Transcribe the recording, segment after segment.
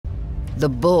The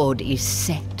board is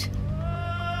set.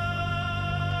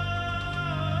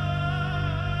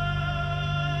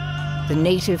 The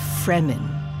native Fremen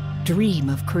dream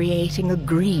of creating a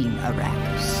green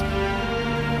Arrakis,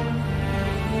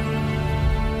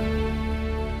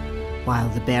 while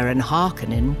the Baron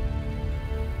Harkonnen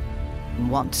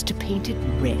wants to paint it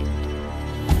red.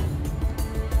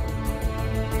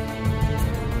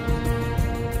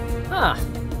 Huh.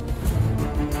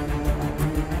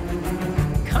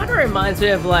 Kinda reminds me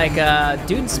of like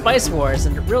Dune Spice Wars,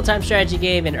 a real-time strategy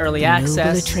game in early access.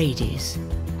 Noble Atreides,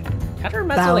 Kinda reminds me of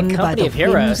bound like by Company the of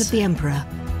Heroes. whims of the Emperor,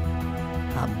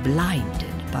 are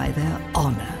blinded by their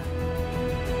honor.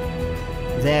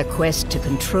 Their quest to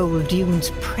control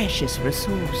Dune's precious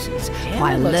resources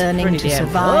while learning to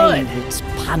survive its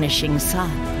punishing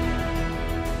sun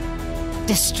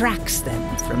distracts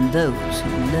them from those who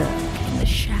lurk in the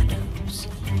shadows.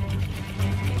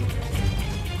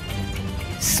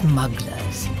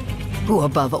 Smugglers, who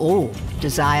above all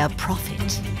desire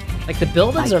profit. Like the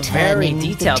buildings By are very turning the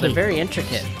detailed, they're very tables.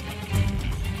 intricate.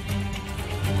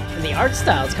 And the art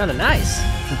style is kind of nice.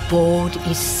 The board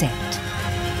is set.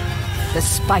 The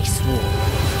spice war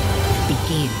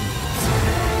begins.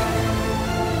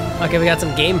 Okay, we got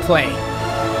some gameplay.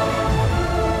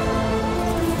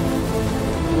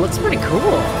 Looks pretty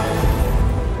cool.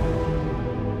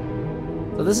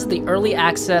 So this is the early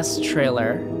access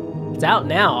trailer. It's out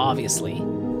now, obviously.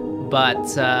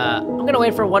 But I'm gonna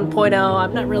wait for 1.0.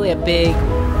 I'm not really a big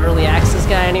early access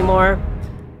guy anymore.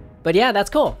 But yeah, that's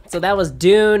cool. So that was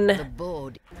Dune. The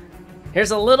board.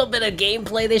 Here's a little bit of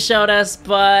gameplay they showed us,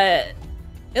 but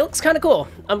it looks kind of cool.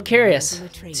 I'm curious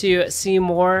to see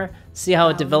more, see how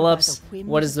it develops,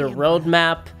 what is the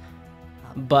roadmap.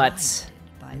 But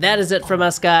that is it from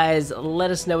us, guys. Let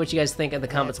us know what you guys think in the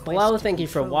comments below. Thank you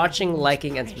for watching,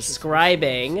 liking, and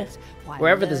subscribing,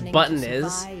 wherever this button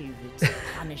is.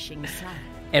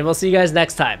 And we'll see you guys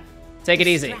next time. Take it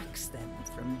easy. Distracts them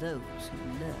from those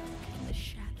who lurk in the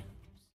shadows.